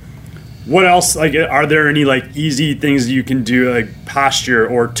 share it. What else? Are there any easy things that you can do, like posture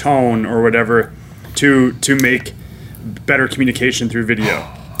or tone or whatever, to make better communication through video?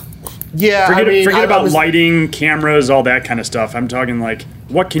 Yeah, forget about lighting, cameras, all that kind of stuff. I'm talking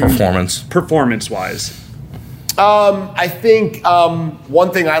what can performance wise. I think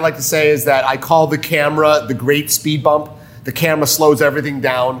one thing I like to say is that I call the camera the great speed bump. The camera slows everything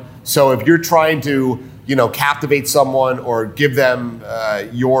down. So if you're trying to, captivate someone or give them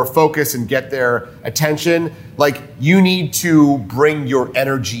your focus and get their attention, you need to bring your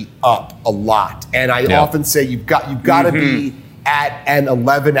energy up a lot. And I often say you've got to be at an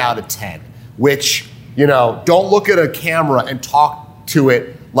 11 out of 10, which, don't look at a camera and talk to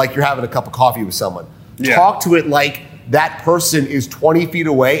it like you're having a cup of coffee with someone. Yeah. Talk to it like that person is 20 feet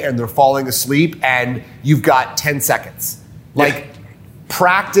away and they're falling asleep and you've got 10 seconds.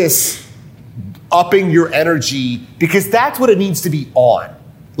 Practice upping your energy, because that's what it needs to be on.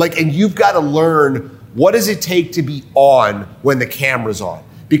 And you've got to learn, what does it take to be on when the camera's on?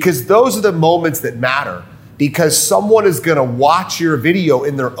 Because those are the moments that matter, because someone is going to watch your video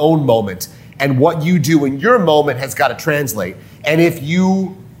in their own moment, and what you do in your moment has got to translate. And if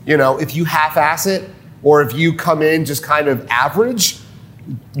you half-ass it, or if you come in just kind of average,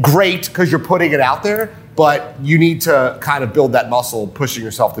 great, because you're putting it out there, but you need to kind of build that muscle, pushing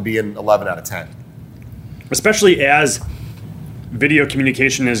yourself to be an 11 out of 10. Especially as video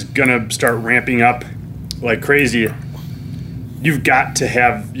communication is going to start ramping up like crazy, you've got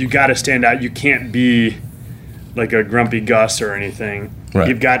to stand out. You can't be like a grumpy Gus or anything. Right.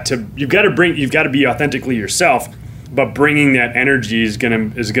 You've got to be authentically yourself, but bringing that energy is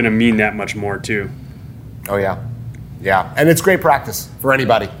gonna mean that much more too. Oh yeah, and it's great practice for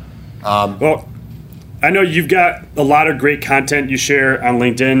anybody. Well, I know you've got a lot of great content you share on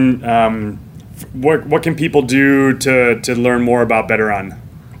LinkedIn. What can people do to learn more about BetterOn?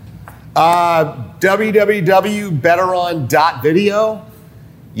 www.betteron.video.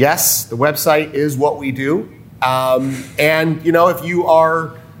 Yes, the website is what we do. And if you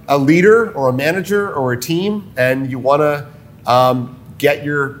are a leader or a manager or a team and you want to get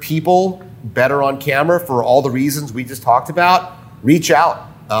your people better on camera for all the reasons we just talked about, reach out.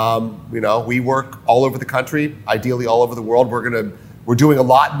 We work all over the country, ideally all over the world. We're going to We're doing a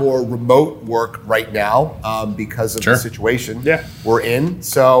lot more remote work right now because of the situation we're in.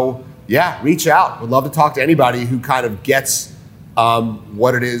 So, yeah, reach out. We'd love to talk to anybody who kind of gets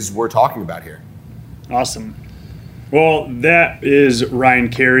what it is we're talking about here. Awesome. Well, that is Ryan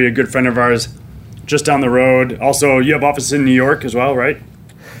Carey, a good friend of ours, just down the road. Also, you have offices in New York as well, right?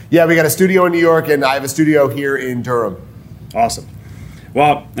 Yeah, we got a studio in New York, and I have a studio here in Durham. Awesome.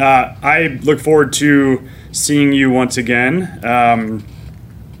 Well, I look forward to seeing you once again.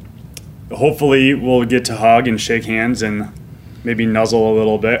 Hopefully, we'll get to hug and shake hands and maybe nuzzle a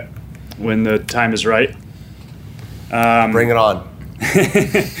little bit when the time is right. Bring it on.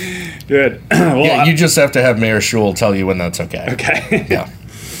 Good. Well, yeah, you just have to have Mayor Schul tell you when that's okay. Okay. Yeah.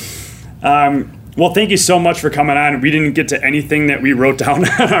 Well, thank you so much for coming on. We didn't get to anything that we wrote down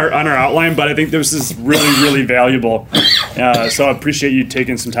on our outline, but I think this is really, really valuable. So I appreciate you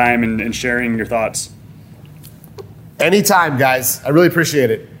taking some time and sharing your thoughts. Anytime, guys. I really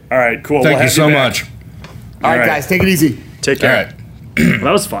appreciate it. All right, cool. Thank you so much. All right, guys, take it easy. Take care. All right. Well,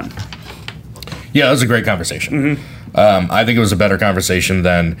 that was fun. Yeah, that was a great conversation. Mm-hmm. I think it was a better conversation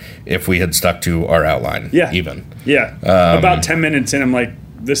than if we had stuck to our outline. Yeah. Even. Yeah. About 10 minutes in, I'm like,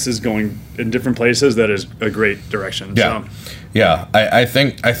 this is going in different places. That is a great direction. Yeah. So. Yeah. I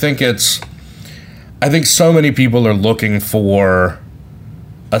think so many people are looking for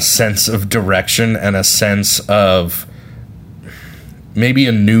a sense of direction and a sense of maybe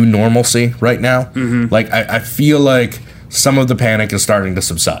a new normalcy right now. Mm-hmm. Like, I feel like some of the panic is starting to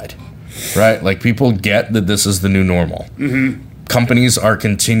subside, right? Like, people get that this is the new normal. Mm-hmm. Companies are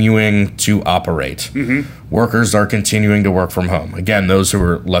continuing to operate. Mm-hmm. Workers are continuing to work from home. Again, those who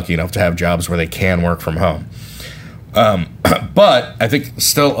are lucky enough to have jobs where they can work from home. But I think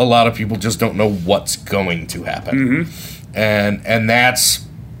still a lot of people just don't know what's going to happen. Mm-hmm. And that's,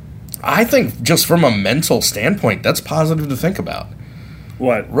 I think, just from a mental standpoint, that's positive to think about.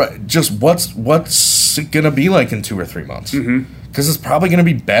 What? Right. Just what's it going to be like in 2 or 3 months? Because it's probably going to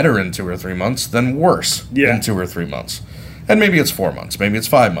be better in 2 or 3 months than worse in 2 or 3 months. And maybe it's 4 months, maybe it's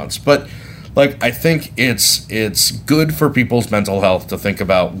 5 months. But like, I think it's good for people's mental health to think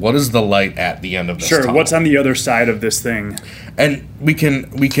about what is the light at the end of this tunnel. What's on the other side of this thing? And we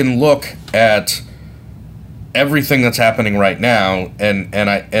can look at everything that's happening right now, and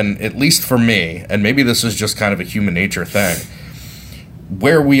at least for me, and maybe this is just kind of a human nature thing,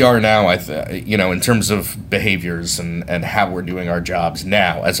 where we are now, in terms of behaviors and how we're doing our jobs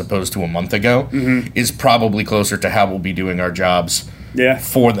now, as opposed to a month ago, is probably closer to how we'll be doing our jobs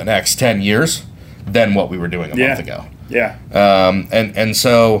for the next 10 years than what we were doing a month ago. Yeah. And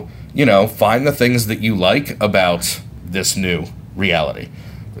so, find the things that you like about this new reality.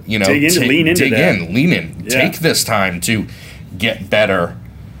 Dig in, lean into that. Lean in. Yeah. Take this time to get better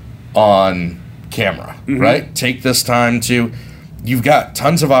on camera, right? Take this time to... You've got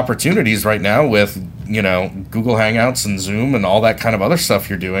tons of opportunities right now with, Google Hangouts and Zoom and all that kind of other stuff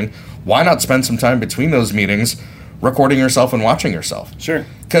you're doing. Why not spend some time between those meetings recording yourself and watching yourself? Sure.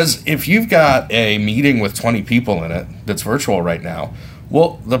 Because if you've got a meeting with 20 people in it that's virtual right now,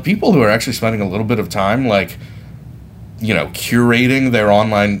 well, the people who are actually spending a little bit of time, curating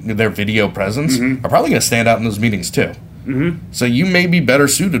their video presence are probably going to stand out in those meetings too. Mm-hmm. So you may be better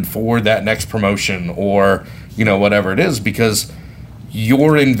suited for that next promotion or, whatever it is, because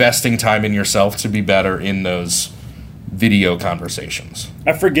you're investing time in yourself to be better in those video conversations.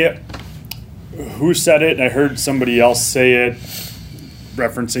 I forget who said it. I heard somebody else say it,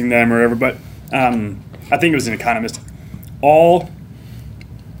 referencing them or whatever, but I think it was an economist. All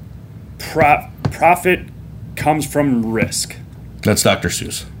profit comes from risk. That's Dr.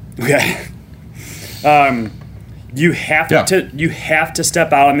 Seuss. Okay. You have to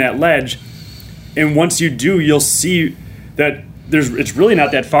step out on that ledge, and once you do, you'll see that it's really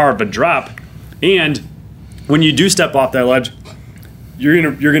not that far of a drop. And when you do step off that ledge,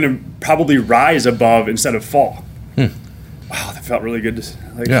 you're gonna probably rise above instead of fall. Wow, that felt really good.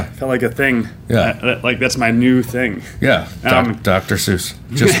 Felt like a thing. Yeah. Like that's my new thing. Yeah. Dr. Seuss.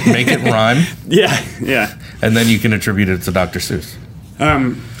 Just make it rhyme. Yeah. And then you can attribute it to Dr. Seuss.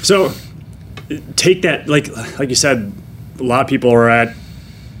 So take that, like you said, a lot of people are at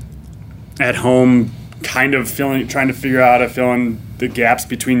home kind of trying to figure out how to fill in the gaps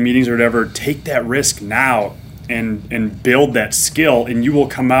between meetings or whatever. Take that risk now and build that skill, and you will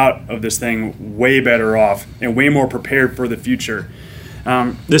come out of this thing way better off and way more prepared for the future.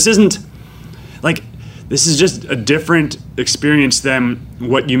 This is just a different experience than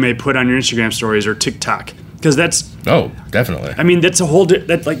what you may put on your Instagram stories or TikTok, because that's definitely. I mean, that's a whole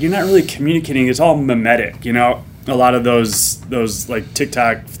that's like you're not really communicating. It's all mimetic, a lot of those like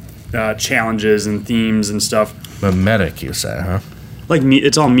TikTok challenges and themes and stuff. Mimetic, you say, huh? Like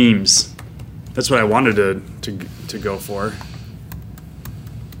it's all memes. That's what I wanted to go for.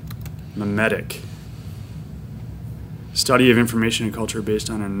 Memetic. Study of information and culture based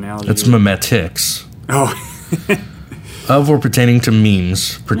on an analogy. It's memetics. Oh. Of or pertaining to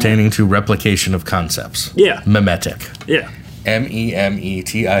memes, pertaining to replication of concepts. Yeah. Memetic. Yeah.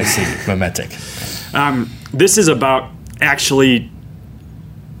 MEMETIC. Memetic. This is about actually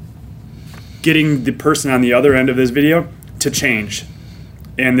getting the person on the other end of this video to change.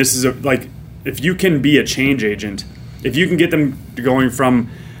 And this is if you can be a change agent, if you can get them going from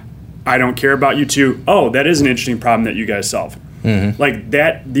I don't care about you to, oh, that is an interesting problem that you guys solve. Mm-hmm. Like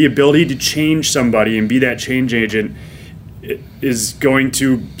that, the ability to change somebody and be that change agent is going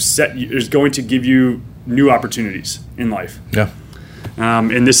to give you new opportunities in life. Yeah.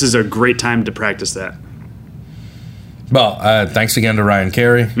 And this is a great time to practice that. Well, thanks again to Ryan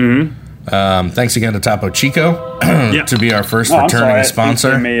Carey. Mm-hmm. Thanks again to Topo Chico to be our first returning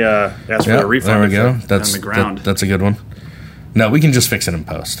sponsor. I may ask for a refund. There we go. That's on the ground. That's a good one. No, we can just fix it in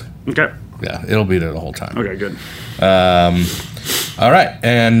post. Okay. Yeah, it'll be there the whole time. Okay, good. All right,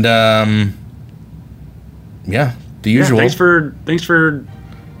 and the usual. Thanks for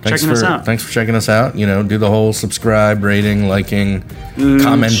checking us out. Thanks for checking us out. Do the whole subscribe, rating, liking,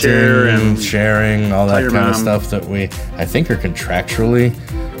 commenting, sharing, all that kind of stuff that I think are contractually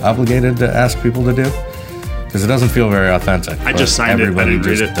obligated to ask people to do, because it doesn't feel very authentic. I just signed everybody it.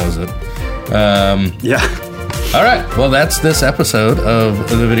 Everybody just does it. Yeah. All right. Well, that's this episode of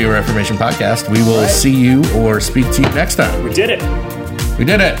the Video Reformation Podcast. We will see you or speak to you next time. We did it. We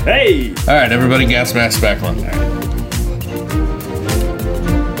did it. Hey. All right, everybody, gas mask back on.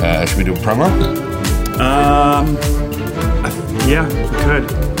 Should we do a promo? Yeah, we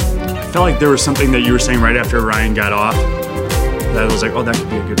could. I felt like there was something that you were saying right after Ryan got off that I was like, oh, that could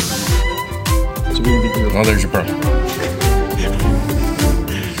be a good promo. So we can be Oh, there's your promo.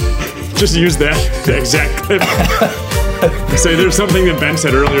 Just use that exact clip. Say there's something that Ben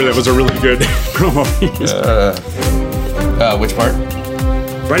said earlier that was a really good promo. Which part?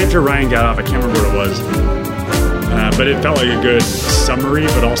 Right after Ryan got off, I can't remember what it was. But it felt like a good summary,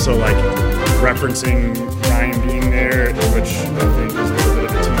 but also like referencing Ryan being there, which